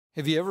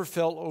Have you ever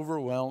felt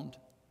overwhelmed?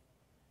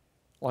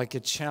 Like a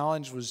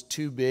challenge was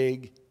too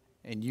big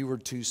and you were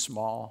too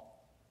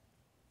small?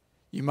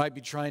 You might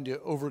be trying to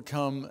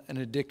overcome an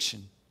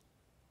addiction.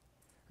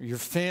 Or your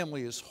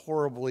family is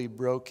horribly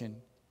broken.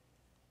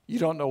 You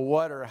don't know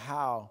what or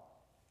how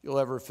you'll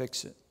ever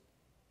fix it.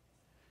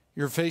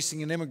 You're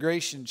facing an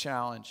immigration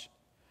challenge.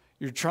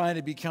 You're trying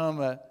to become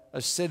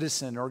a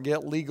citizen or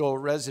get legal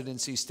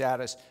residency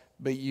status,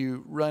 but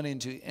you run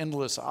into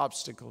endless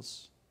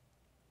obstacles.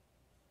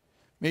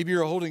 Maybe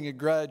you're holding a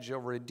grudge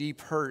over a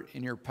deep hurt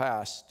in your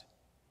past.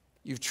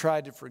 You've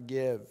tried to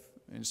forgive,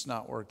 and it's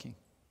not working.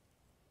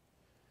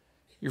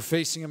 You're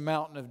facing a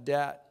mountain of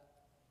debt.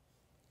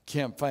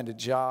 Can't find a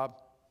job.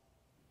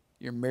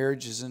 Your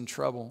marriage is in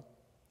trouble.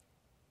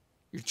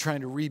 You're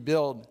trying to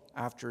rebuild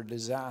after a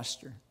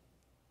disaster.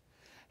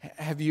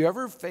 Have you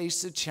ever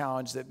faced a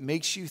challenge that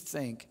makes you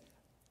think,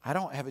 I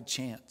don't have a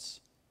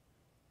chance?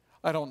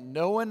 I don't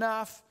know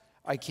enough.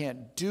 I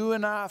can't do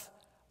enough.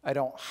 I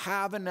don't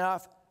have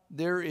enough.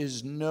 There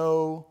is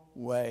no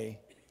way.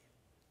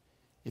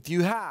 If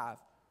you have,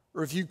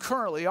 or if you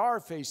currently are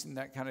facing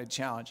that kind of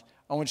challenge,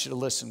 I want you to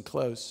listen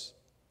close.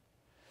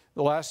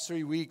 The last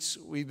 3 weeks,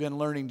 we've been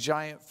learning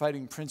giant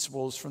fighting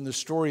principles from the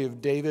story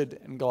of David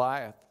and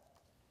Goliath.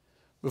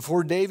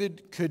 Before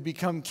David could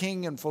become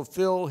king and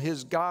fulfill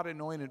his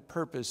God-anointed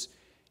purpose,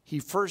 he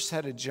first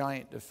had a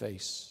giant to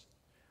face.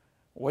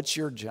 What's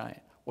your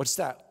giant? What's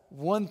that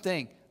one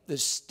thing that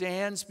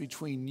stands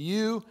between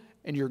you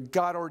and your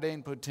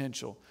God-ordained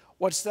potential?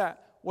 What's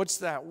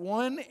that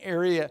one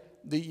area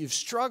that you've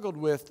struggled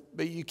with,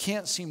 but you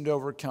can't seem to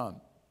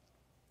overcome?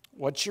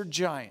 What's your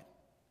giant?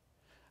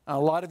 A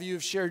lot of you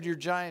have shared your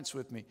giants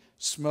with me.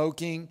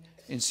 Smoking,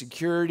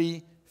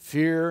 insecurity,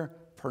 fear,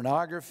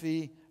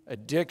 pornography,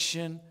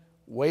 addiction,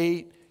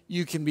 weight.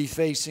 You can be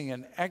facing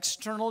an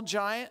external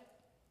giant,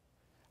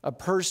 a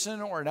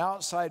person or an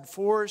outside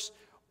force,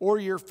 or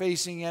you're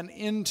facing an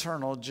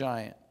internal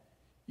giant,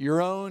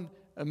 your own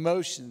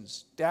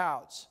emotions,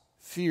 doubts,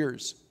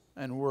 fears,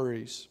 and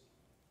worries.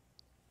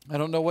 I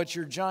don't know what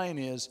your giant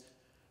is,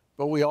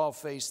 but we all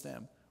face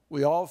them.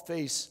 We all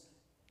face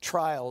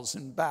trials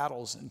and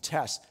battles and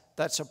tests.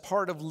 That's a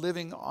part of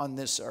living on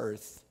this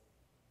earth.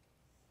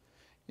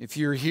 If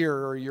you're here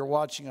or you're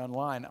watching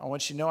online, I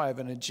want you to know I have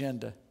an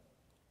agenda.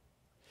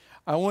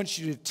 I want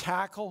you to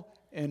tackle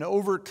and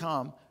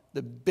overcome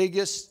the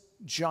biggest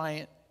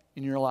giant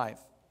in your life.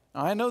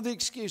 Now, I know the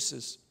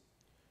excuses.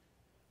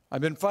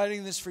 I've been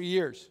fighting this for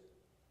years.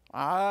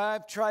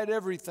 I've tried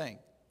everything.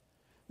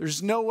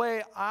 There's no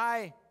way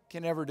I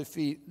can ever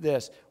defeat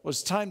this. Well,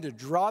 it's time to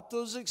drop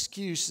those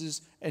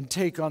excuses and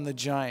take on the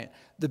giant.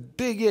 The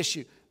big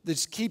issue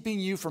that's keeping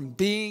you from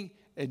being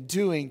and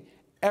doing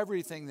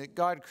everything that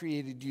God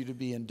created you to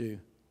be and do.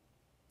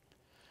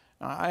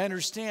 Now, I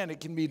understand it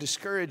can be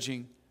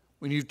discouraging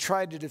when you've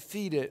tried to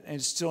defeat it and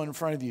it's still in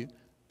front of you.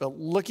 But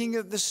looking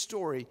at this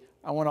story,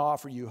 I want to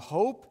offer you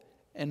hope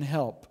and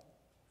help.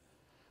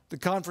 The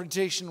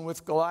confrontation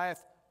with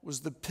Goliath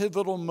was the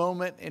pivotal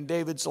moment in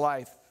David's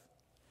life.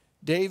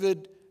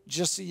 David,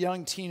 just a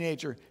young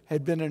teenager,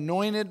 had been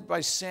anointed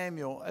by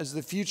Samuel as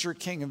the future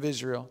king of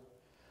Israel.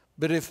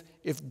 But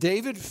if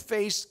David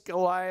faced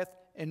Goliath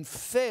and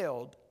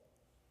failed,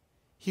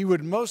 he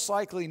would most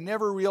likely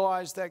never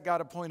realize that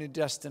God-appointed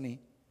destiny.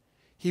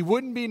 He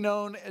wouldn't be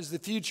known as the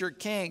future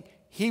king.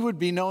 He would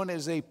be known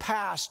as a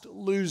past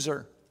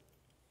loser,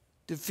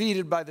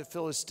 defeated by the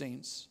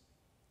Philistines.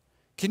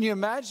 Can you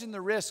imagine the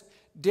risk?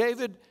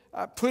 David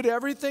put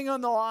everything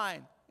on the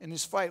line in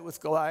his fight with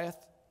Goliath.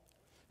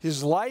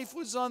 His life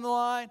was on the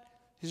line.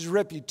 His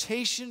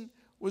reputation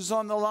was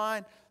on the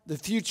line. The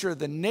future of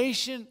the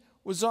nation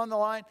was on the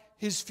line.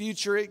 His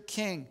future as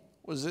king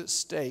was at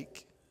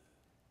stake.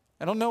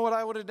 I don't know what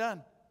I would have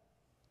done.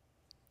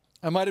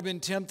 I might have been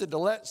tempted to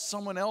let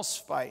someone else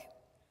fight.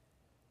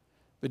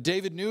 But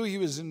David knew he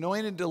was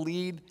anointed to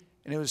lead,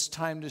 and it was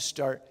time to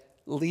start.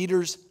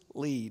 Leaders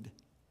lead,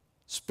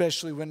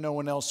 especially when no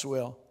one else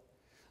will.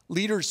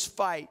 Leaders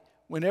fight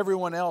when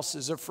everyone else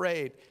is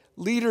afraid.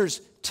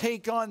 Leaders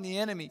take on the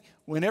enemy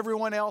when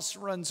everyone else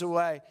runs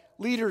away.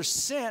 Leaders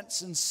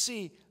sense and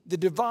see the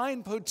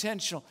divine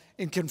potential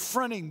in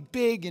confronting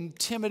big,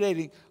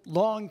 intimidating,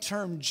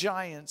 long-term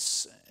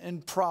giants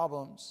and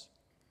problems.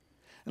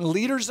 And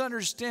leaders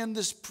understand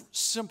this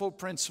simple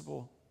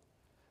principle.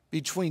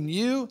 Between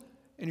you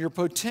and your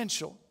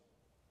potential,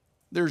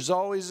 there's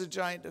always a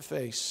giant to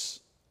face.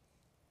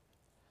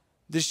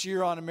 This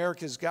year on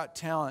America's Got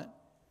Talent,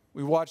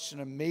 we watched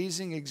an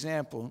amazing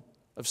example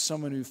of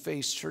someone who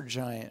faced her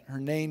giant. Her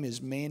name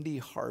is Mandy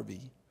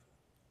Harvey.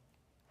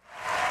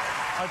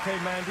 Okay,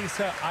 Mandy,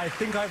 so I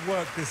think I've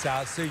worked this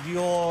out. So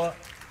you're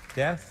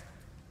deaf?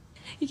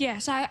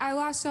 Yes, I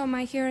lost all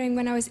my hearing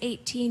when I was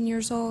 18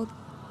 years old.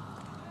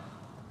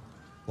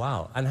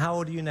 Wow. And how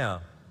old are you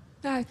now?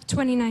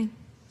 29.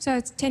 So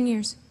it's 10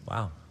 years.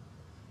 Wow.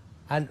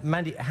 And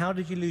Mandy, how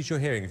did you lose your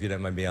hearing, if you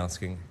don't mind me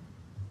asking?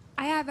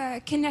 I have a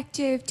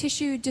connective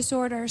tissue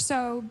disorder,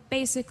 so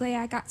basically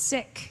I got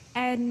sick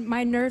and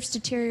my nerves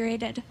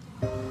deteriorated.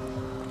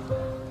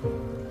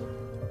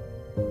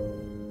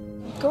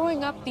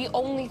 Growing up, the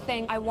only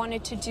thing I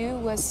wanted to do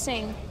was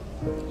sing.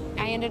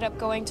 I ended up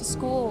going to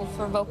school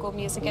for vocal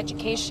music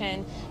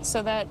education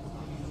so that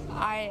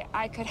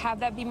I could have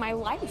that be my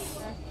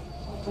life.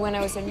 When I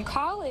was in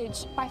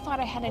college, I thought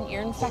I had an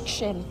ear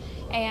infection,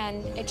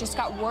 and it just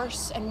got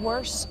worse and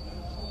worse.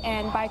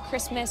 And by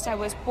Christmas, I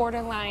was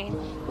borderline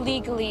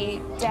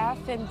legally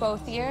deaf in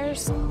both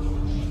ears.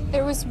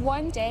 There was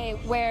one day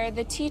where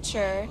the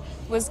teacher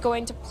was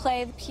going to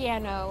play the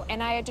piano,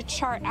 and I had to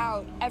chart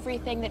out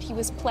everything that he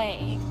was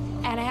playing.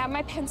 And I had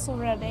my pencil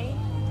ready,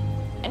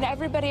 and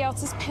everybody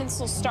else's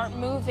pencils start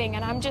moving,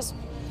 and I'm just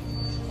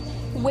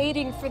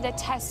waiting for the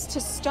test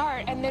to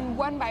start. And then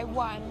one by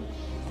one,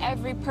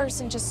 every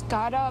person just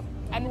got up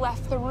and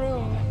left the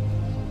room.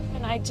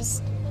 And I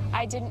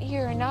didn't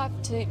hear enough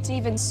to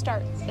even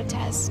start the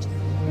test.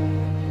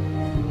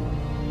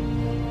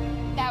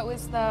 That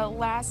was the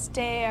last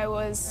day I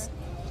was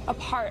a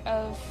part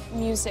of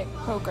music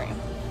program.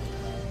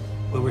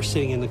 When we're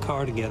sitting in the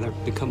car together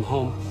to come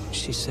home,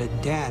 she said,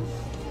 "Dad,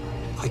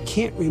 I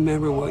can't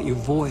remember what your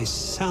voice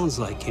sounds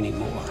like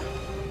anymore."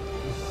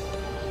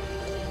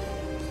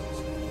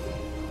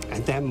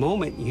 At that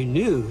moment, you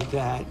knew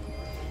that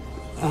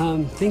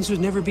things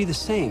would never be the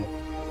same.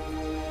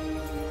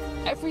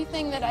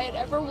 Everything that I had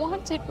ever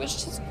wanted was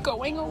just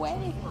going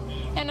away,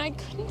 and I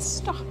couldn't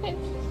stop it.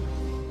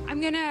 I'm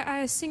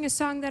gonna sing a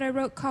song that I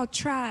wrote called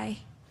Try.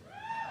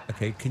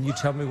 Okay, can you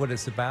tell me what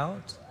it's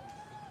about?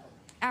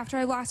 After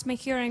I lost my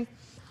hearing,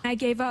 I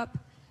gave up,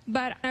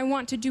 but I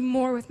want to do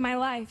more with my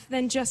life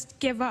than just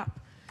give up.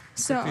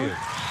 So. Good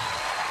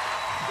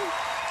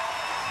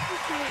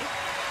for you.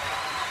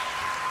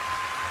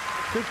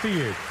 Good for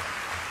you.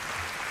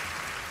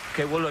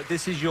 Okay, well, look,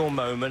 this is your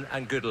moment,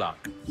 and good luck.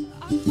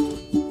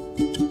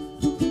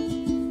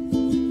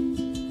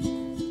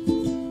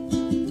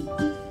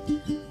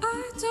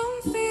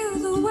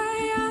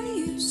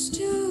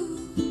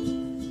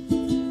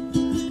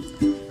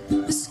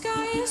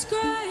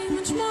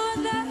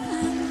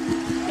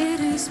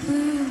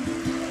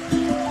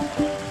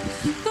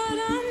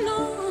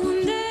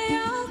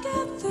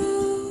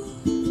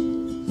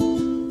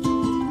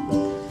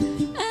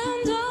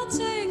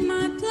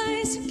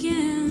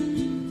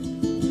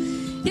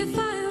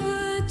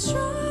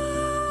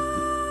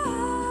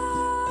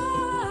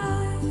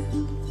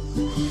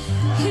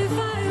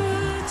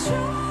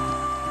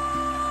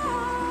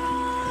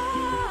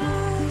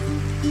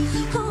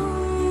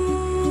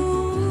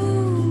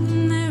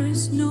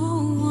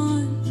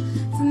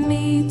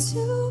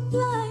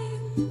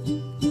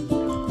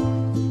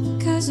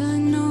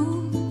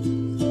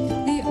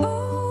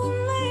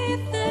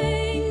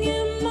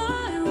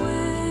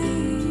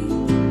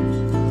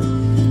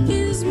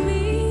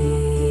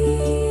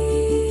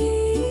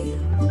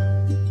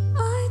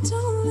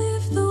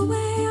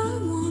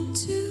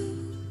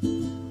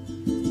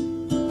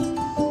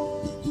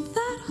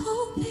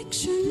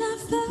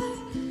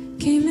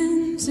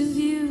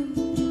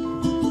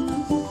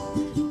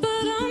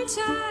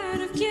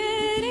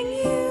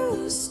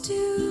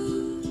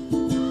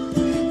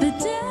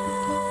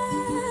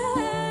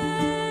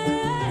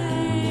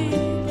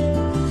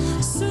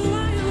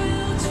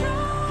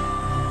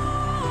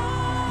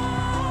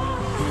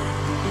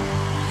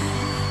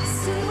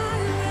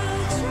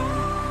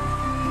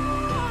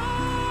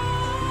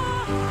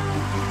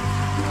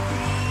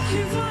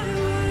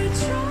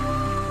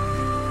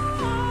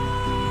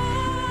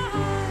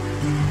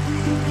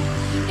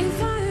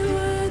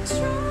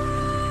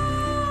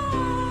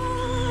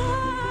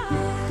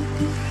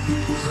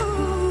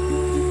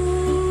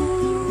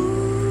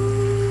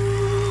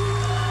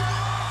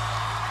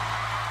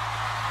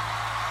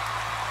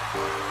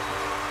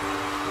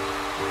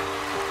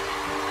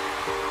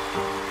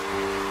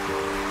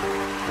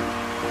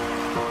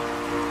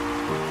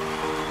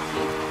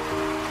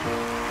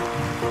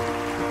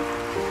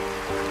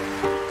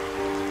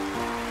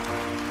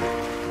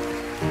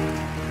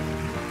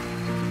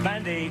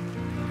 Mandy,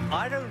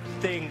 I don't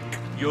think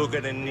you're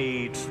going to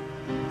need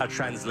a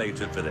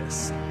translator for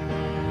this.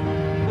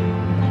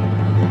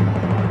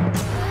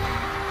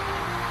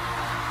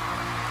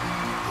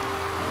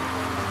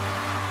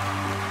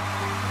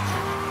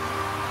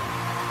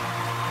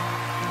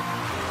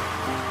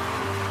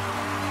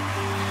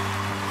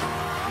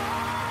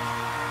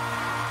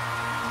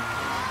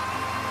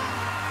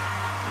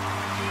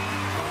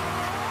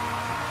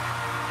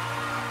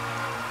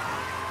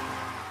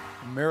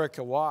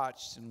 America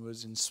watched and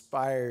was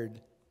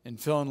inspired and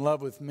fell in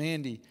love with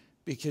Mandy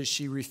because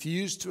she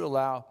refused to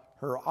allow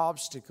her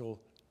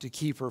obstacle to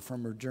keep her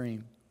from her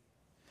dream.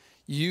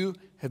 You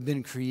have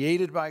been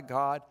created by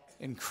God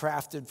and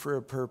crafted for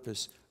a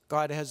purpose.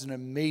 God has an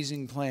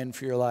amazing plan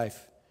for your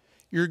life.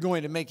 You're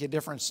going to make a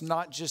difference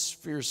not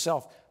just for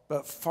yourself,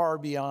 but far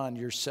beyond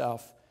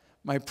yourself.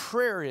 My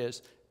prayer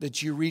is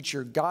that you reach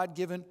your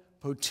God-given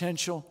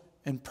potential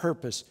and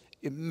purpose.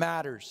 It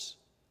matters.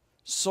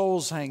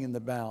 Souls hang in the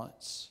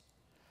balance.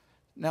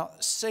 Now,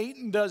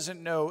 Satan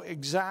doesn't know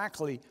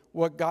exactly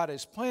what God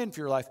has planned for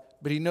your life,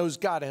 but he knows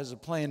God has a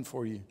plan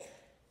for you.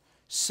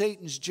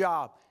 Satan's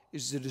job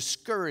is to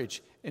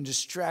discourage and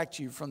distract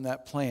you from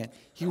that plan.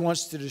 He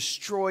wants to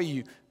destroy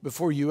you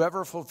before you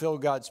ever fulfill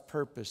God's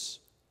purpose.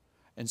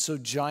 And so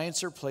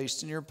giants are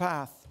placed in your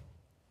path.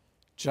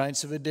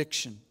 Giants of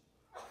addiction,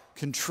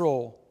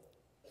 control,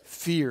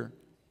 fear,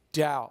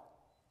 doubt,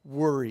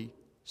 worry,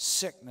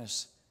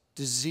 sickness,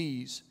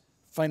 disease,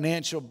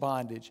 financial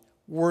bondage,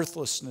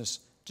 worthlessness,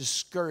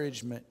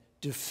 discouragement,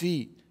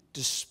 defeat,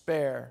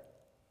 despair.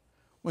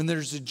 When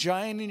there's a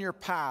giant in your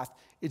path,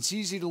 it's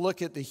easy to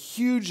look at the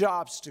huge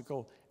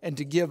obstacle and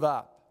to give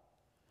up.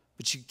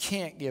 But you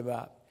can't give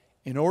up.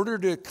 In order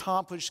to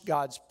accomplish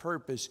God's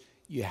purpose,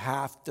 you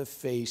have to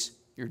face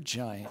your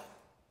giant.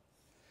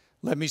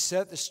 Let me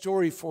set the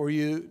story for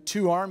you.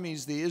 Two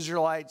armies, the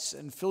Israelites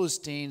and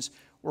Philistines,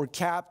 were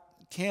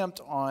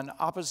camped on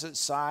opposite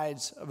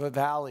sides of a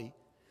valley.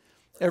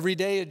 Every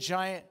day a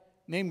giant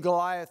named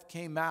Goliath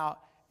came out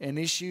and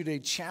issued a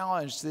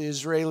challenge to the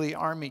Israeli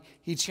army.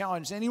 He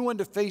challenged anyone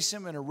to face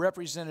him in a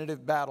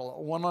representative battle,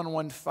 a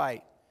one-on-one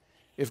fight.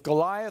 If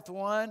Goliath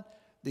won,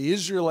 the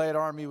Israelite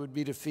army would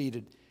be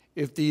defeated.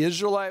 If the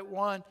Israelite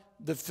won,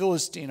 the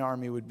Philistine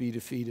army would be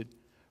defeated.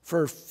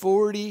 For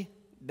 40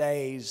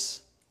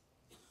 days,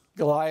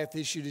 Goliath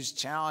issued his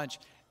challenge,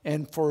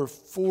 and for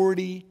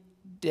 40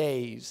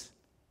 days,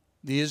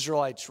 the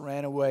Israelites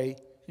ran away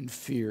in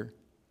fear.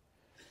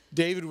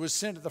 David was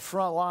sent to the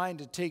front line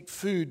to take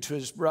food to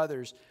his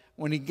brothers.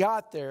 When he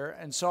got there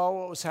and saw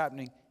what was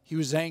happening, he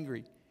was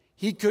angry.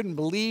 He couldn't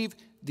believe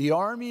the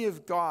army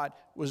of God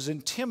was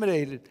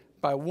intimidated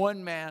by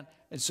one man,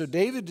 and so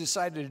David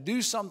decided to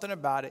do something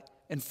about it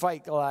and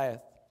fight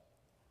Goliath.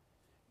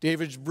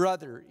 David's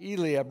brother,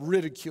 Eliab,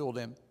 ridiculed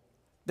him.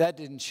 That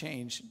didn't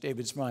change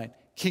David's mind.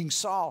 King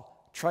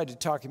Saul tried to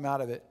talk him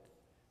out of it.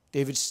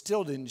 David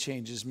still didn't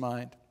change his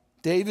mind.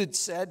 David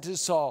said to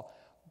Saul,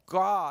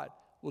 God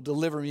will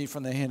deliver me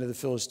from the hand of the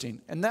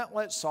Philistine. And that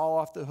let Saul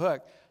off the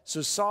hook.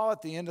 So Saul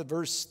at the end of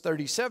verse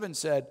 37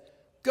 said,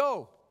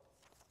 go,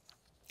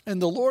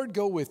 and the Lord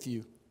go with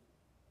you.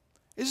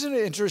 Isn't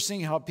it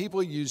interesting how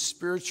people use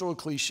spiritual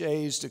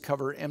cliches to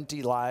cover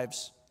empty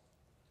lives?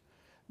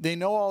 They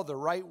know all the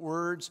right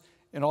words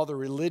and all the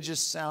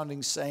religious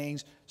sounding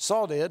sayings.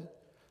 Saul did.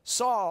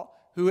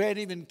 Saul, who had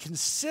even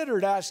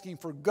considered asking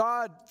for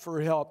God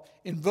for help,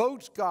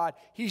 invoked God.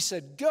 He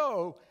said,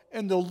 go,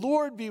 and the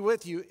Lord be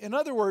with you. In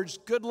other words,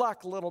 good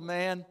luck, little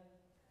man.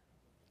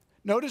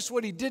 Notice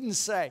what he didn't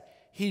say.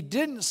 He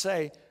didn't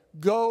say,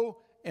 go,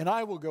 and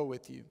I will go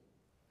with you.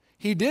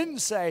 He didn't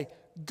say,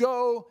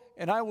 go,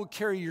 and I will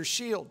carry your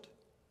shield.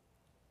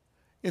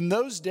 In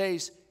those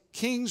days,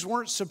 kings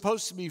weren't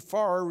supposed to be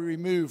far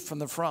removed from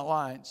the front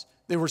lines.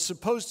 They were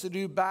supposed to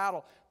do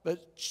battle, but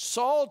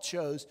Saul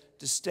chose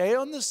to stay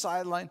on the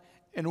sideline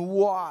and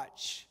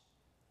watch.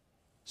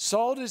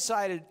 Saul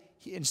decided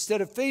instead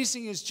of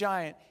facing his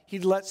giant,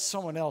 he'd let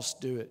someone else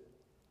do it.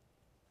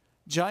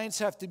 Giants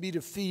have to be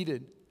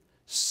defeated.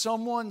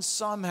 Someone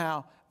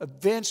somehow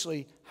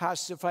eventually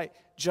has to fight.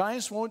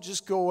 Giants won't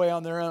just go away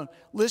on their own.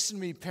 Listen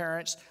to me,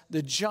 parents.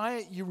 The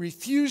giant you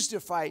refuse to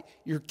fight,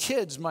 your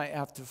kids might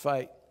have to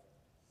fight.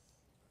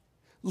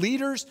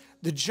 Leaders,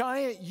 the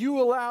giant you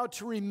allow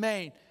to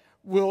remain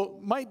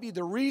might be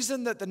the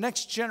reason that the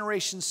next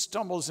generation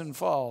stumbles and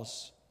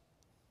falls.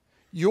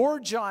 Your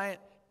giant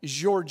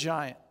is your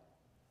giant.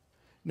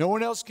 No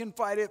one else can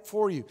fight it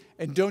for you.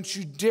 And don't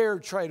you dare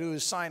try to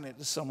assign it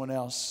to someone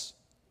else.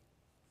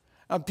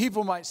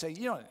 People might say,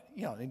 you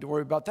don't need to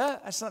worry about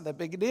that. That's not that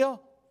big a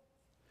deal.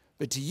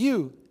 But to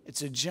you,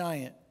 it's a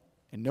giant.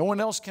 And no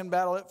one else can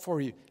battle it for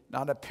you.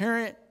 Not a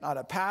parent, not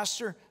a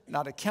pastor,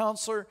 not a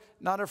counselor,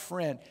 not a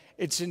friend.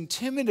 It's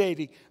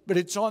intimidating, but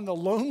it's on the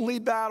lonely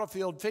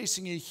battlefield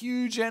facing a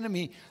huge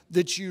enemy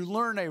that you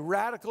learn a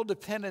radical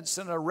dependence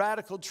and a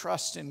radical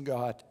trust in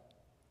God.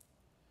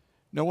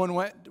 No one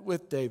went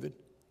with David.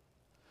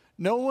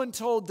 No one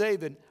told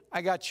David,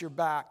 I got your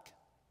back.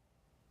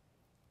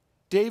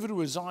 David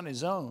was on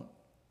his own.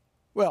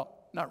 Well,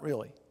 not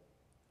really.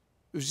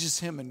 It was just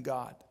him and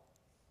God.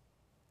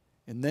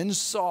 And then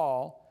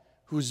Saul,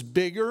 who was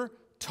bigger,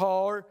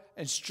 taller,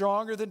 and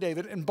stronger than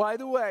David, and by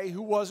the way,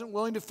 who wasn't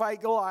willing to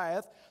fight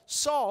Goliath,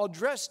 Saul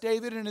dressed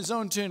David in his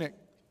own tunic.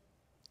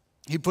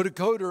 He put a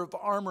coat of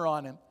armor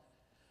on him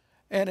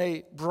and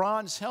a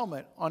bronze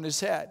helmet on his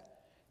head.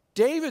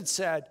 David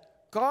said,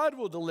 God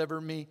will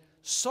deliver me.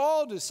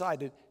 Saul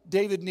decided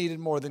David needed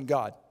more than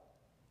God.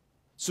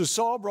 So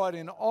Saul brought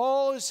in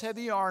all his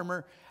heavy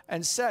armor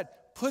and said,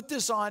 put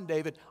this on,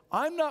 David.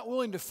 I'm not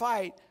willing to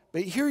fight,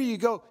 but here you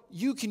go.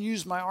 You can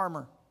use my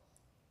armor.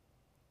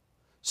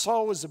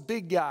 Saul was a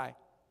big guy.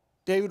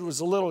 David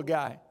was a little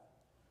guy.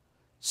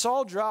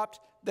 Saul dropped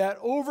that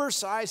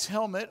oversized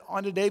helmet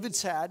onto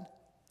David's head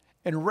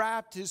and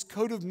wrapped his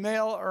coat of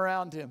mail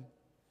around him.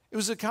 It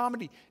was a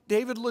comedy.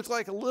 David looked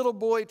like a little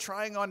boy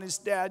trying on his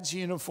dad's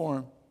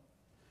uniform.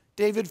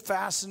 David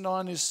fastened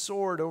on his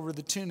sword over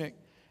the tunic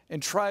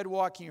and tried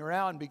walking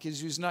around because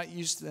he was not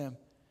used to them.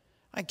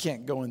 I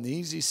can't go in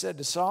these, he said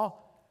to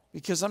Saul,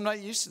 because I'm not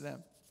used to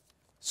them.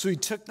 So he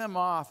took them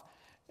off.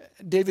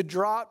 David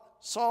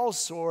dropped Saul's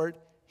sword.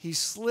 He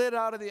slid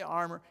out of the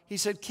armor. He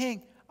said,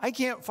 King, I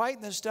can't fight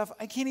in this stuff.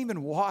 I can't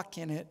even walk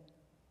in it.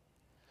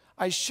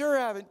 I sure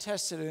haven't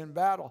tested it in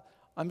battle.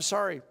 I'm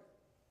sorry,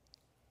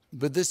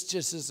 but this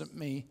just isn't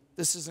me.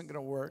 This isn't going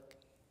to work.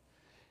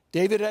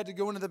 David had to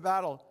go into the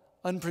battle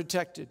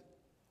unprotected.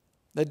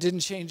 That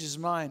didn't change his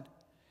mind.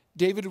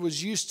 David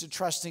was used to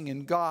trusting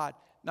in God,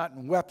 not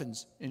in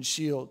weapons and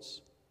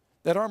shields.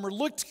 That armor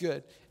looked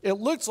good. It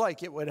looked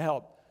like it would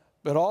help,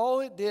 but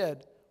all it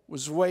did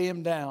was weigh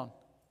him down.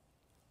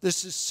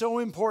 This is so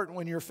important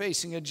when you're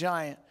facing a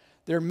giant.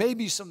 There may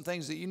be some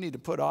things that you need to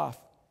put off.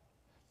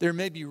 There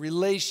may be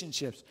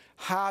relationships,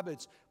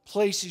 habits,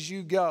 places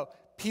you go,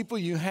 people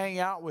you hang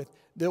out with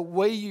that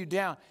weigh you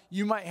down.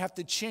 You might have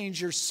to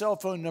change your cell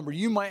phone number.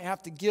 You might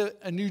have to get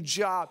a new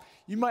job.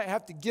 You might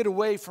have to get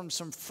away from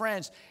some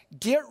friends.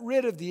 Get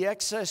rid of the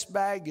excess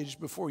baggage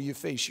before you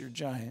face your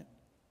giant.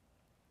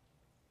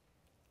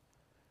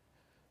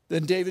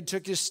 Then David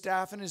took his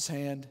staff in his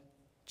hand,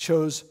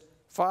 chose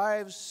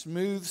 5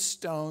 smooth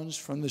stones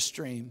from the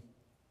stream,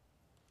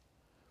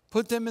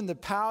 put them in the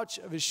pouch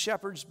of his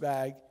shepherd's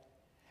bag,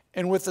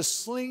 and with a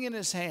sling in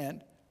his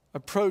hand,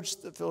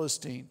 approached the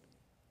Philistine.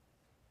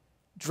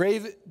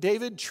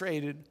 David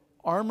traded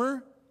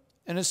armor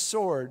and a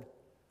sword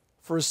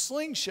for a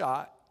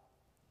slingshot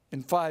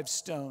and 5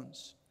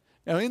 stones.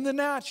 Now, in the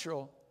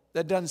natural,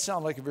 that doesn't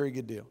sound like a very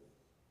good deal.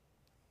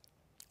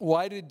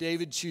 Why did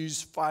David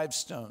choose 5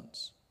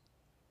 stones?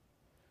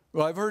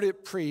 Well, I've heard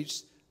it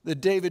preached that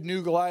David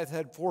knew Goliath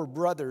had 4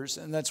 brothers,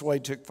 and that's why he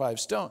took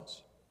 5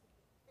 stones.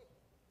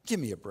 Give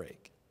me a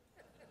break.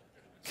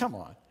 Come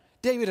on.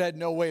 David had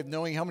no way of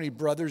knowing how many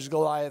brothers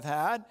Goliath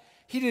had.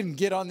 He didn't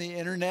get on the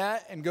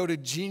internet and go to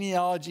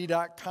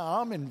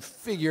genealogy.com and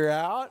figure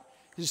out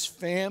his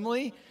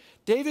family.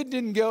 David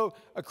didn't go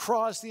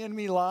across the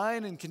enemy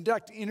line and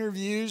conduct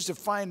interviews to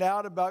find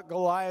out about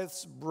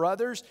Goliath's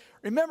brothers.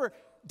 Remember,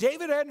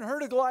 David hadn't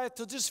heard of Goliath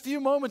till just a few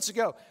moments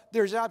ago.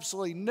 There's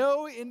absolutely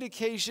no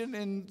indication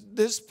in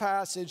this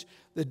passage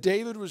that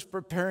David was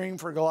preparing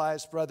for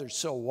Goliath's brothers.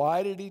 So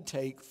why did he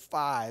take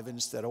 5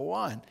 instead of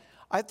 1?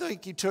 I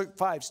think he took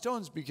 5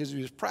 stones because he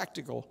was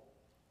practical.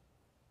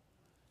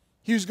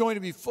 He was going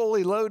to be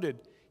fully loaded.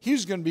 He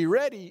was going to be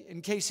ready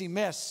in case he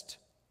missed.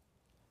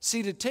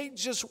 See, to take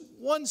just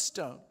 1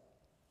 stone,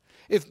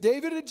 if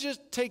David had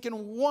just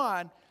taken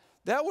 1,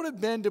 that would have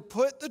been to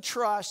put the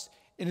trust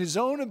in his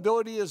own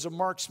ability as a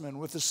marksman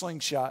with a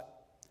slingshot.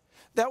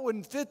 That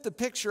wouldn't fit the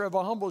picture of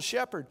a humble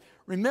shepherd.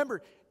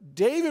 Remember,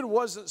 David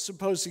wasn't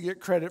supposed to get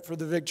credit for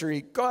the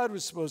victory. God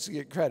was supposed to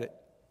get credit.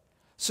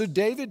 So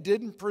David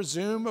didn't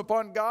presume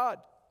upon God.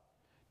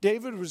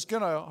 David was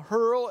going to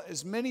hurl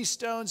as many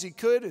stones he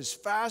could as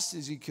fast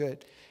as he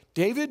could.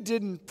 David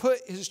didn't put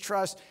his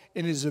trust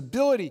in his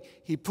ability.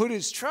 He put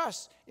his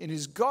trust in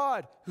his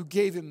God who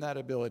gave him that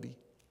ability.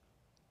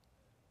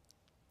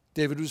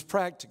 David was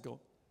practical.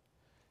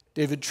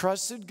 David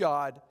trusted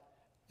God,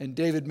 and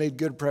David made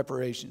good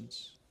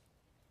preparations.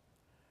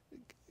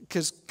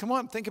 Because, come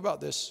on, think about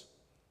this.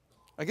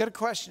 I got a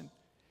question.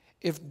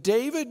 If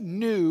David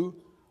knew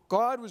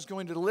God was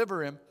going to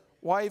deliver him,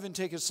 why even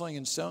take a sling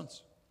and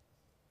stones?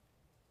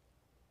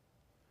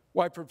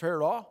 Why prepare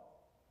at all?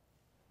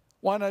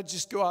 Why not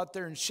just go out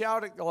there and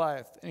shout at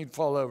Goliath and he'd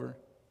fall over?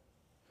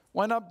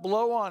 Why not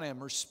blow on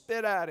him or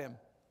spit at him?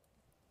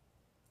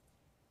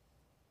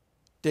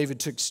 David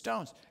took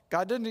stones.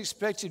 God doesn't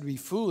expect you to be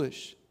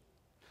foolish.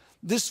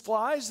 This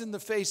flies in the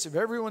face of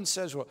everyone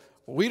says, well,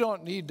 we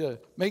don't need to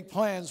make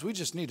plans. We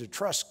just need to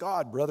trust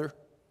God, brother.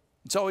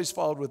 It's always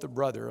followed with a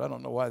brother. I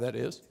don't know why that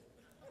is.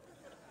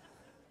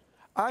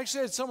 I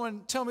actually had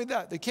someone tell me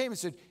that. They came and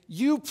said,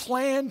 you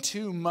plan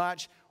too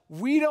much.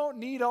 We don't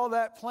need all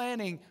that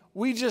planning.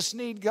 We just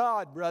need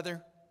God,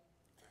 brother.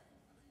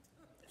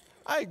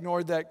 I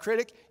ignored that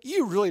critic.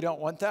 You really don't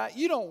want that.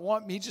 You don't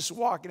want me just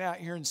walking out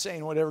here and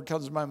saying whatever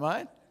comes to my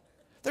mind.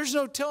 There's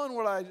no telling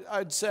what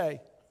I'd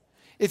say.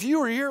 If you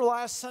were here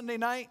last Sunday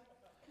night,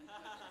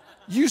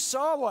 you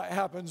saw what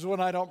happens when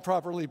I don't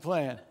properly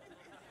plan.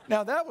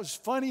 Now, that was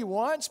funny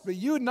once, but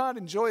you would not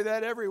enjoy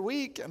that every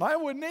week, and I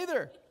wouldn't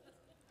either.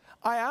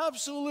 I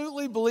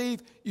absolutely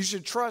believe you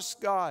should trust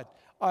God.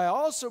 I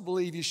also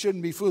believe you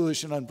shouldn't be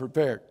foolish and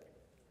unprepared.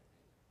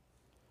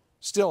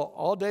 Still,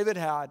 all David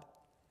had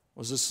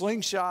was a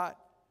slingshot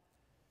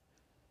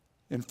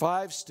and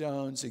 5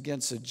 stones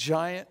against a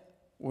giant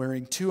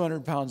wearing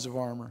 200 pounds of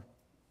armor.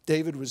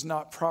 David was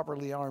not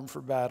properly armed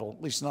for battle,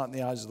 at least not in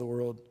the eyes of the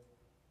world.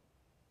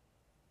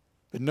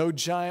 But no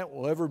giant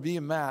will ever be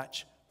a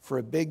match for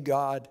a big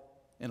God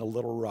and a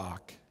little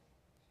rock.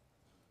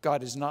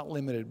 God is not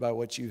limited by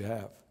what you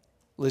have.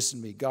 Listen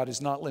to me, God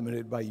is not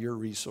limited by your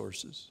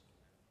resources.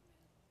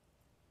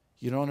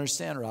 You don't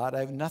understand, Rod, I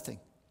have nothing.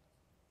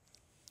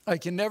 I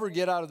can never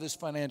get out of this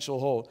financial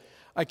hole.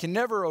 I can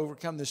never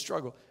overcome this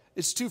struggle.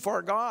 It's too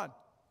far gone.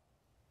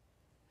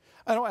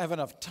 I don't have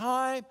enough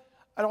time.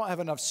 I don't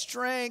have enough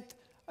strength.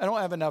 I don't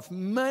have enough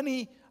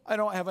money. I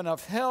don't have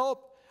enough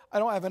help. I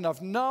don't have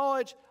enough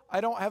knowledge.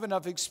 I don't have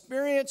enough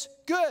experience.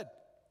 Good.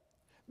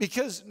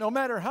 Because no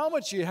matter how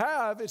much you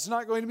have, it's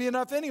not going to be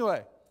enough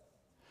anyway.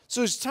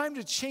 So it's time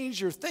to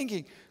change your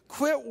thinking.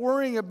 Quit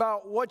worrying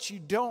about what you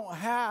don't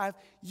have.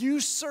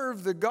 You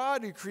serve the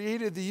God who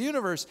created the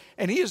universe,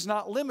 and he is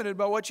not limited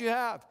by what you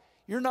have.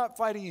 You're not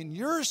fighting in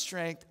your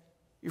strength,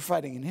 you're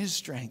fighting in his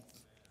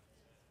strength.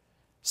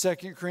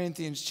 2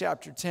 Corinthians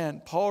chapter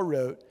 10, Paul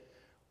wrote,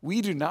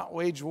 "We do not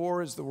wage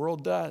war as the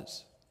world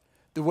does.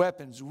 The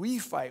weapons we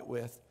fight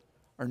with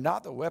are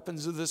not the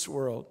weapons of this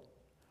world.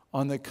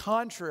 On the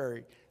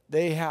contrary,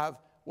 they have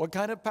what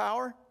kind of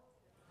power?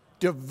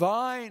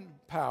 Divine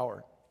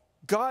power,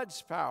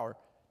 God's power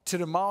to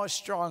demolish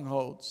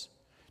strongholds."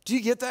 Do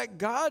you get that?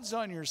 God's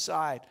on your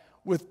side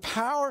with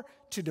power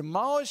to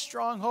demolish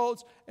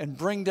strongholds and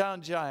bring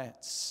down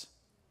giants.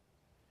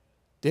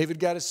 David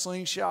got a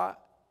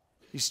slingshot.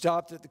 He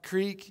stopped at the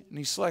creek and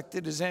he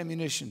selected his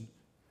ammunition.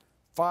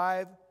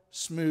 5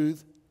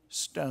 smooth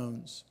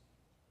stones.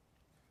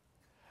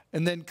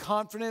 And then,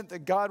 confident that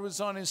God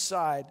was on his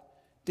side,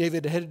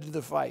 David headed to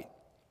the fight.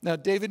 Now,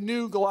 David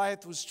knew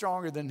Goliath was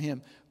stronger than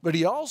him, but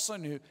he also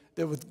knew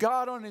that with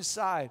God on his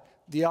side,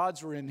 the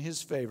odds were in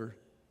his favor.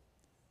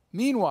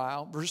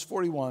 Meanwhile, verse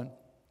 41,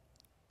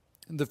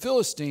 the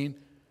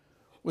Philistine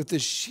with the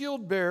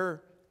shield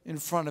bearer in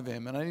front of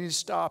him. And I need to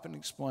stop and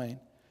explain.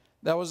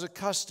 That was a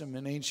custom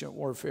in ancient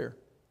warfare.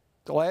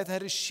 Goliath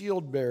had a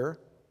shield bearer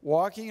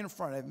walking in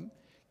front of him,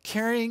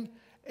 carrying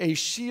a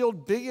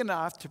shield big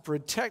enough to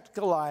protect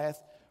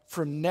Goliath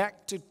from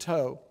neck to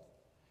toe.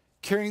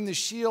 Carrying the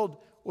shield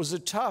was a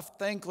tough,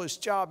 thankless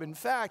job. In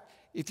fact,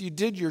 if you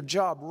did your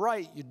job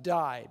right, you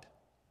died.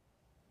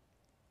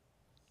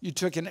 You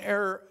took an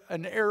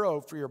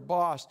arrow for your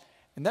boss,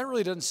 and that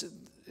really this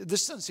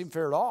doesn't seem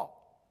fair at all.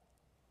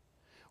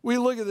 We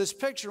look at this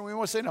picture and we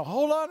want to say, no,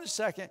 hold on a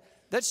second.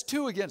 That's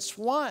 2 against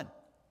 1.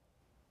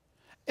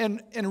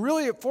 And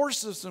really it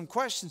forces some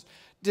questions.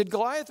 Did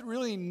Goliath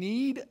really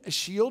need a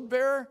shield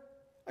bearer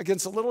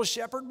against a little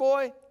shepherd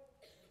boy?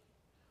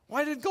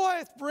 Why did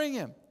Goliath bring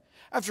him?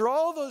 After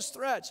all those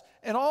threats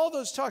and all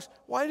those talks,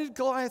 why did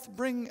Goliath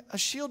bring a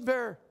shield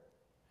bearer?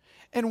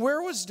 And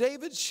where was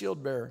David's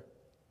shield bearer?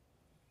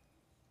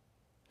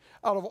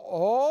 Out of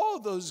all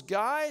those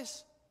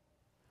guys,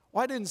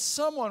 why didn't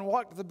someone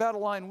walk the battle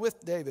line with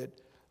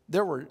David?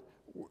 There were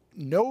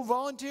no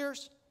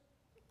volunteers.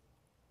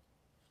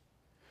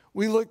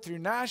 We look through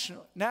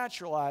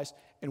natural eyes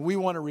and we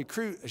want to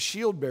recruit a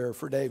shield bearer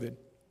for David.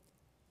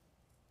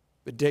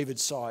 But David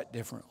saw it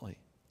differently.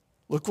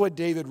 Look what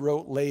David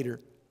wrote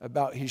later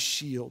about his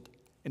shield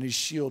and his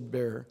shield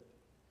bearer.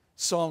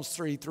 Psalms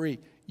 3:3,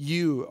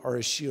 "You are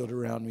a shield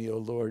around me, O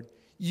Lord.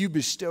 You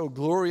bestow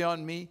glory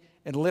on me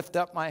and lift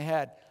up my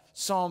head."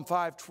 Psalm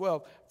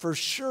 5:12, "For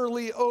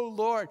surely, O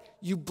Lord,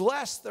 you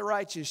bless the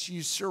righteous.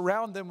 You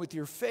surround them with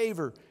your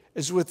favor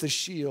as with a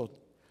shield.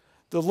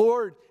 The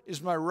Lord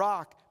is my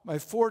rock, my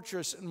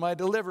fortress, and my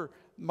deliverer.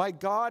 My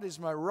God is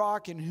my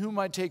rock in whom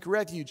I take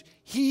refuge.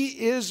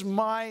 He is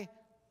my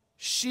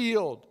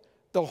shield,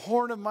 the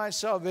horn of my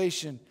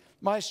salvation,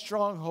 my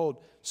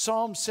stronghold."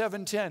 Psalm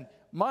 7:10,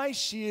 "My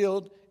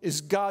shield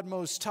is God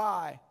Most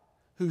High,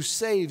 who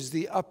saves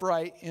the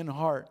upright in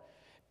heart."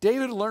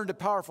 David learned a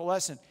powerful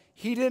lesson.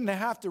 He didn't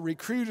have to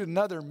recruit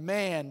another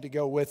man to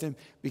go with him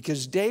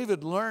because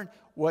David learned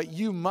what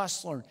you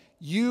must learn.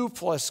 You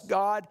plus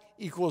God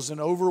equals an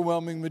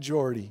overwhelming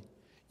majority.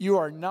 You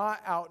are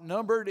not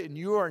outnumbered and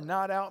you are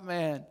not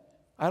outmanned.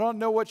 I don't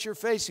know what you're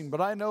facing, but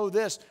I know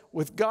this.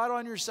 With God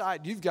on your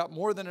side, you've got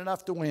more than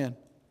enough to win.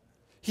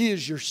 He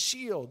is your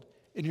shield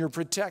and your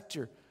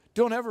protector.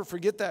 Don't ever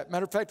forget that.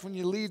 Matter of fact, when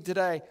you leave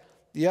today,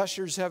 the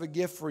ushers have a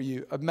gift for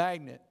you, a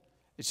magnet.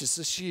 It's just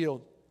a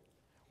shield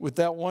with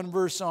that one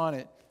verse on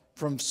it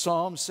from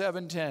Psalm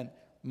 7:10.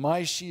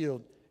 My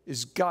shield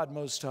is God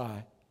Most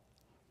High.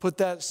 Put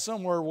that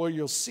somewhere where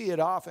you'll see it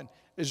often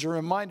as a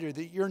reminder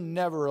that you're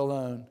never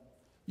alone.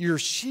 Your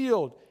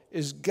shield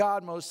is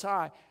God Most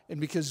High. And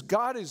because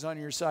God is on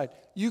your side,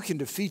 you can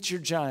defeat your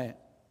giant.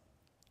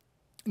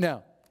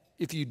 Now,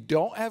 if you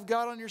don't have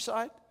God on your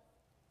side,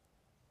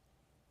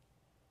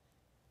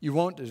 you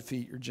won't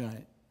defeat your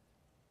giant.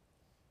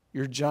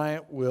 Your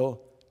giant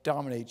will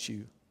dominate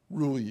you,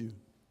 rule you,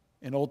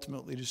 and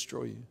ultimately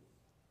destroy you.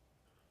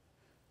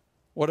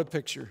 What a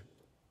picture.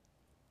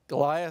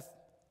 Goliath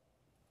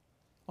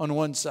on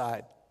one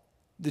side,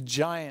 the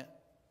giant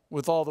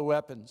with all the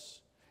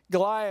weapons.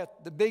 Goliath,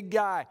 the big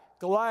guy.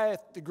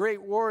 Goliath, the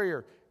great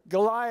warrior.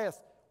 Goliath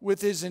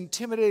with his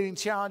intimidating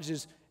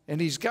challenges,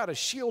 and he's got a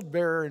shield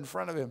bearer in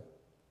front of him.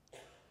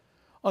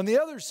 On the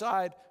other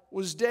side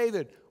was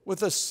David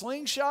with a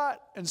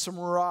slingshot and some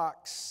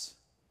rocks.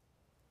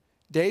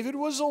 David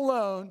was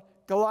alone.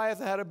 Goliath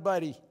had a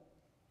buddy.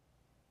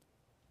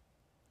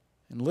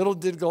 And little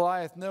did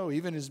Goliath know,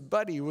 even his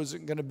buddy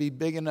wasn't going to be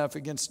big enough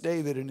against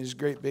David and his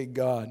great big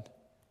God.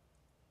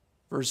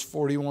 Verse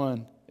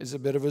 41 is a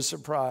bit of a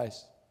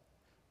surprise.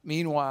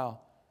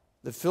 Meanwhile,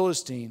 the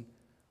Philistine,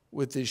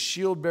 with his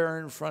shield bearer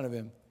in front of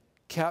him,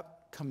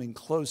 kept coming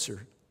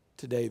closer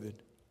to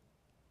David.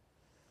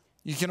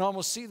 You can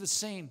almost see the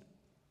scene.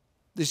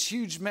 This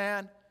huge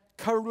man,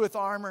 covered with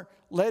armor,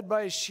 led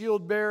by a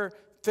shield bearer,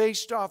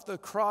 faced off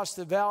across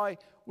the valley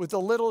with a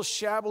little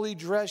shabbily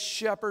dressed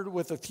shepherd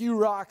with a few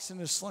rocks and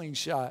a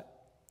slingshot.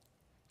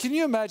 Can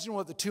you imagine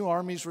what the two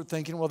armies were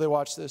thinking while they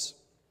watched this?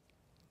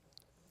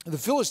 The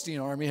Philistine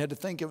army had to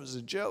think it was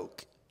a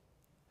joke.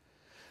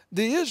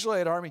 The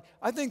Israelite army,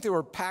 I think they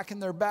were packing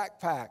their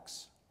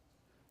backpacks.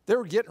 They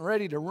were getting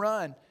ready to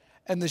run.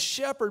 And the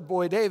shepherd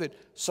boy, David,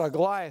 saw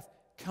Goliath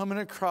coming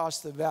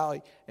across the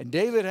valley. And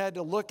David had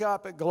to look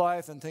up at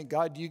Goliath and think,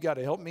 God, you got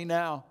to help me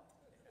now.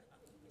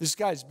 This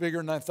guy's bigger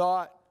than I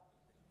thought.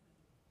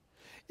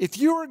 If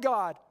you were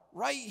God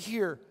right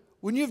here,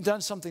 wouldn't you have done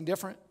something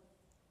different?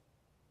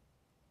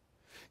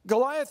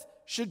 Goliath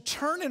should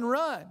turn and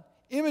run,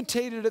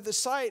 imitated at the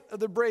sight of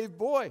the brave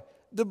boy.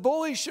 The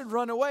bully should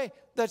run away.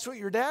 That's what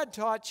your dad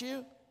taught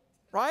you,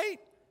 right?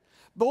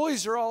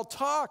 Bullies are all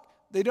talk.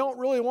 They don't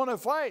really want to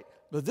fight.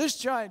 But this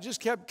giant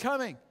just kept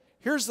coming.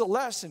 Here's the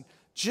lesson.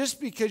 Just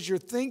because you're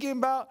thinking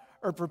about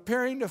or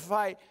preparing to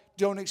fight,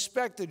 don't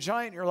expect the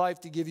giant in your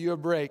life to give you a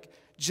break.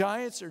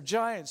 Giants are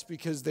giants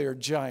because they are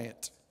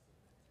giant.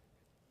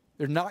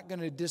 They're not going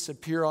to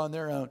disappear on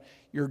their own.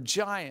 Your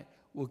giant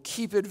will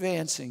keep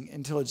advancing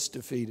until it's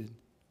defeated.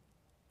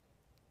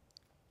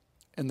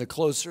 And the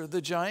closer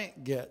the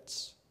giant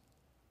gets,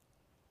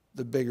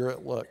 the bigger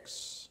it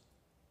looks.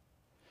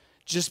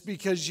 Just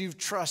because you've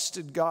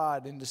trusted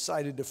God and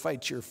decided to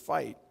fight your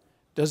fight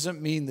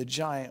doesn't mean the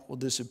giant will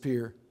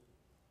disappear.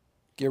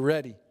 Get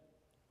ready.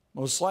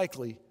 Most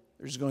likely,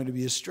 there's going to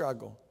be a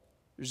struggle.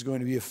 There's going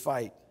to be a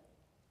fight.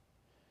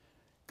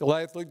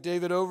 Goliath looked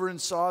David over and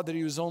saw that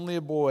he was only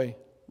a boy,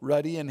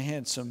 ruddy and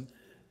handsome,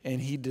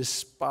 and he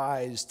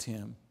despised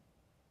him.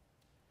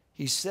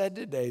 He said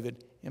to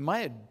David, am I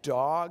a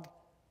dog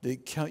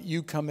that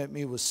you come at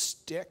me with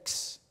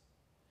sticks?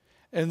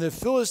 And the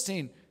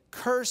Philistine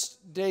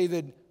cursed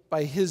David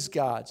by his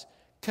gods.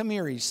 Come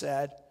here, he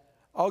said.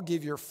 I'll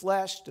give your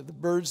flesh to the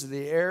birds of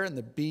the air and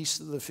the beasts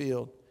of the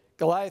field.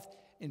 Goliath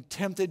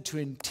attempted to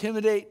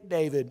intimidate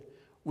David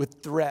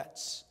with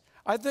threats.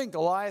 I think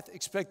Goliath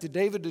expected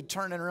David to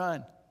turn and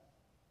run.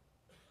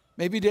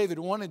 Maybe David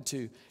wanted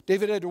to.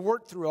 David had to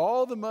work through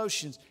all the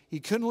motions.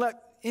 He couldn't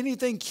let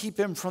anything keep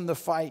him from the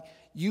fight.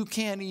 You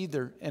can't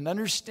either. And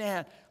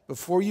understand,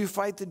 before you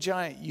fight the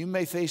giant, you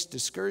may face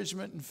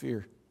discouragement and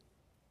fear.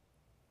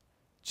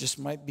 Just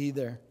might be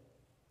there.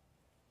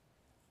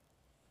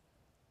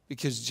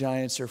 Because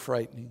giants are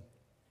frightening.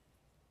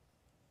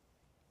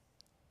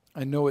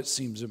 I know it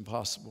seems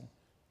impossible.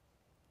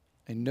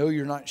 I know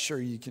you're not sure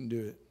you can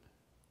do it.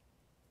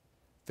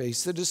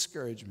 Face the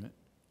discouragement.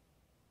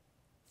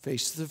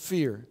 Face the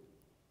fear.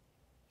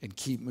 And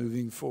keep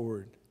moving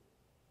forward.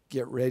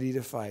 Get ready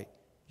to fight.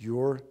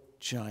 Your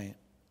giant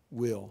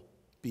will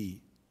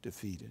be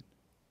defeated.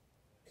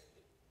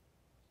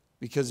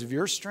 Because of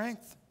your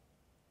strength?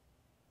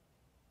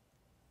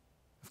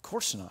 Of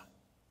course not.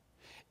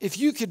 If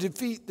you could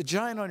defeat the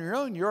giant on your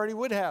own, you already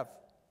would have.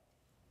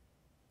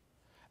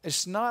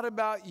 It's not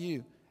about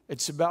you.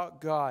 It's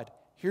about God.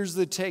 Here's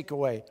the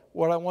takeaway.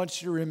 What I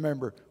want you to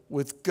remember.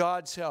 With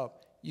God's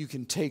help, you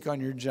can take on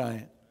your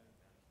giant.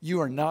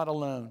 You are not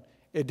alone.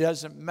 It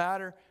doesn't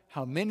matter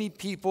how many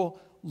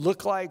people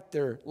look like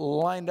they're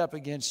lined up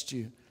against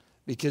you,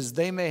 because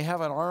they may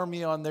have an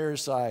army on their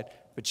side,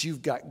 but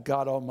you've got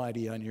God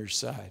Almighty on your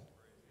side.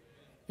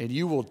 And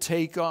you will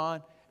take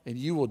on and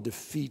you will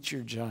defeat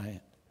your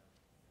giant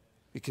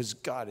because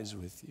God is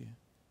with you.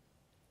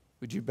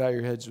 Would you bow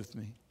your heads with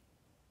me?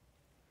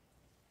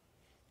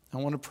 I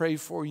want to pray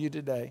for you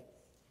today.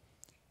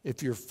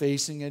 If you're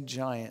facing a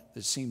giant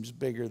that seems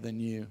bigger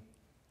than you,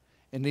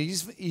 and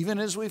even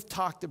as we've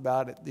talked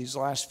about it these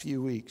last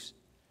few weeks,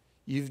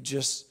 you've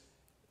just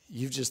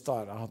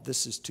thought, oh,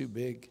 this is too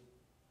big.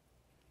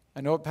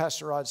 I know what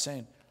Pastor Rod's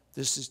saying.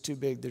 This is too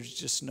big. There's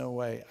just no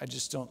way. I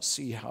just don't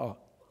see how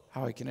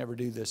I can ever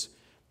do this.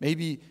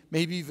 Maybe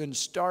even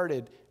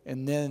started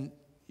and then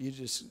you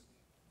just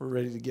were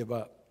ready to give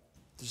up.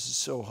 This is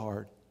so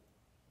hard.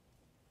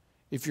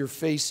 If you're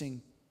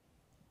facing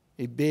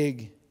a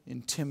big,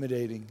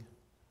 intimidating,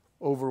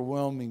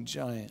 overwhelming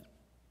giant,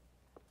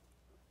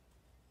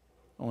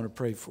 I want to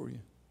pray for you.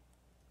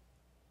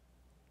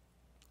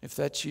 If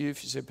that's you,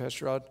 if you say,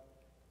 Pastor Rod,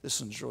 this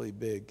one's really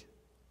big,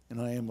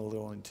 and I am a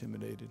little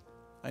intimidated.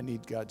 I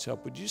need God's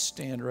help. Would you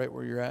stand right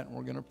where you're at, and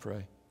we're going to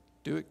pray.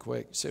 Do it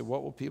quick. Say,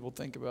 what will people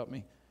think about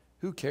me?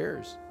 Who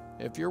cares?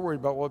 If you're worried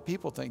about what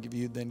people think of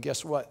you, then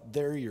guess what?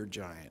 They're your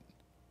giant.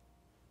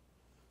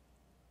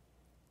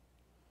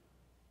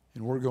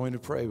 And we're going to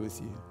pray with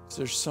you. If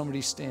there's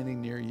somebody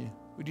standing near you,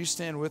 would you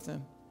stand with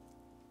them?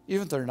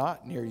 Even if they're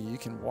not near you, you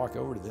can walk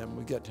over to them.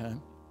 We've got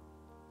time.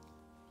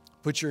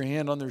 Put your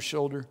hand on their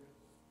shoulder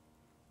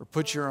or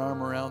put your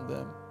arm around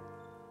them.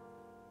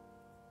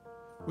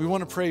 We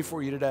want to pray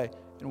for you today.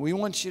 And we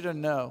want you to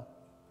know,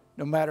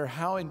 no matter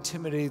how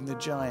intimidating the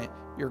giant,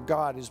 your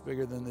God is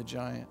bigger than the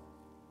giant.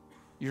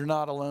 You're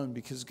not alone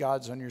because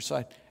God's on your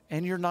side.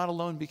 And you're not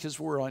alone because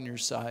we're on your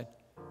side.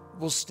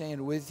 We'll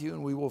stand with you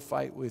and we will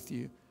fight with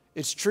you.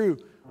 It's true,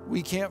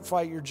 we can't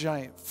fight your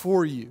giant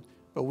for you,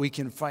 but we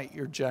can fight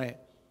your giant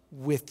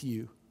with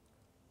you.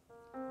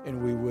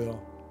 and we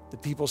will. The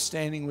people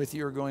standing with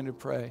you are going to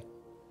pray.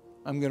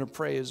 I'm going to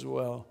pray as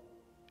well.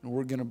 And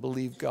we're going to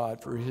believe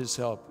God for his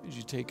help as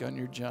you take on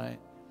your giant.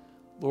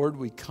 Lord,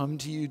 we come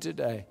to you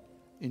today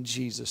in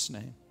Jesus'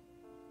 name.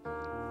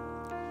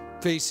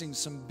 Facing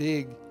some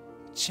big,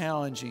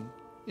 challenging,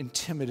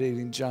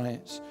 intimidating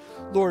giants.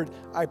 Lord,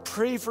 I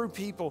pray for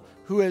people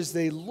who, as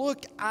they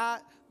look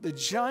at the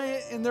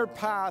giant in their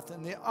path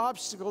and the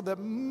obstacle that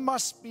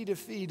must be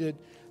defeated,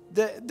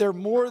 that they're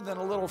more than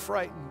a little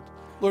frightened.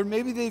 Lord,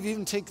 maybe they've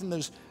even taken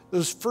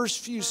those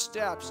first few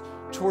steps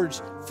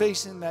towards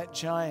facing that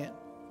giant,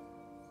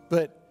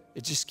 but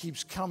it just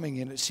keeps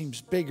coming and it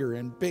seems bigger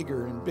and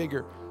bigger and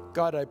bigger.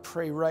 God, I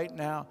pray right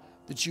now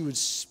that you would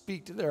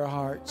speak to their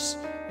hearts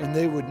and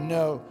they would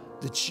know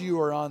that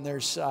you are on their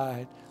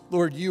side.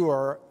 Lord, you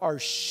are our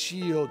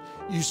shield.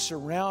 You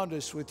surround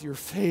us with your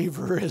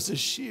favor as a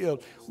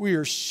shield. We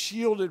are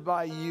shielded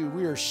by you.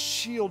 We are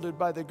shielded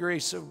by the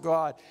grace of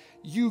God.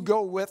 You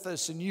go with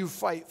us and you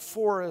fight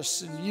for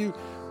us, and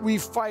we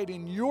fight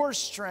in your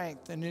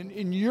strength and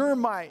in your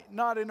might,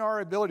 not in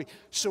our ability.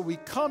 So we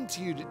come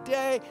to you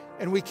today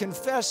and we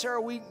confess our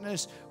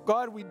weakness.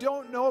 God, we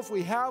don't know if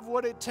we have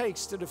what it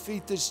takes to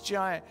defeat this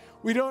giant.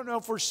 We don't know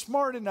if we're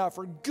smart enough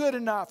or good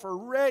enough or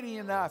ready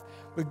enough.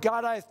 But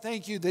God, I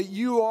thank you that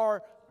you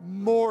are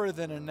more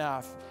than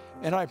enough.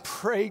 And I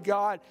pray,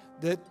 God,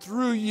 that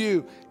through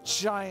you,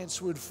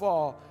 giants would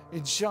fall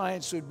and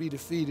giants would be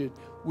defeated.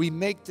 We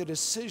make the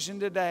decision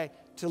today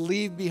to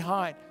leave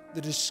behind the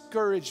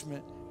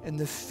discouragement and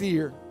the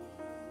fear,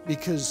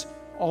 because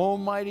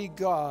Almighty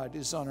God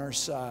is on our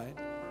side.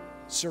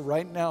 So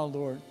right now,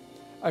 Lord,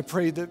 I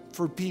pray that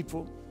for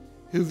people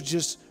who've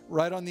just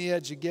right on the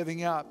edge of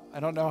giving up, I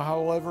don't know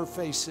how we'll ever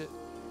face it.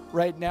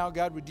 Right now,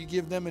 God, would you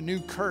give them a new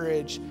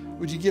courage?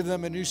 Would you give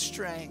them a new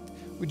strength?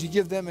 Would you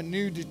give them a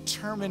new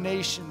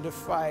determination to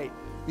fight,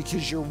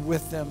 because you're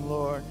with them,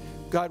 Lord?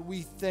 God,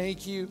 we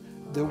thank you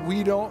that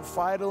we don't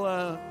fight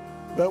alone,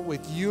 but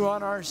with you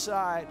on our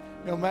side,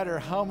 no matter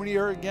how many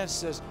are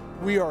against us,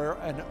 we are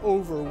an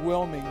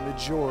overwhelming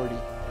majority.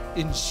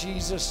 In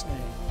Jesus'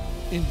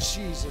 name,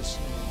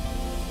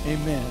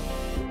 amen.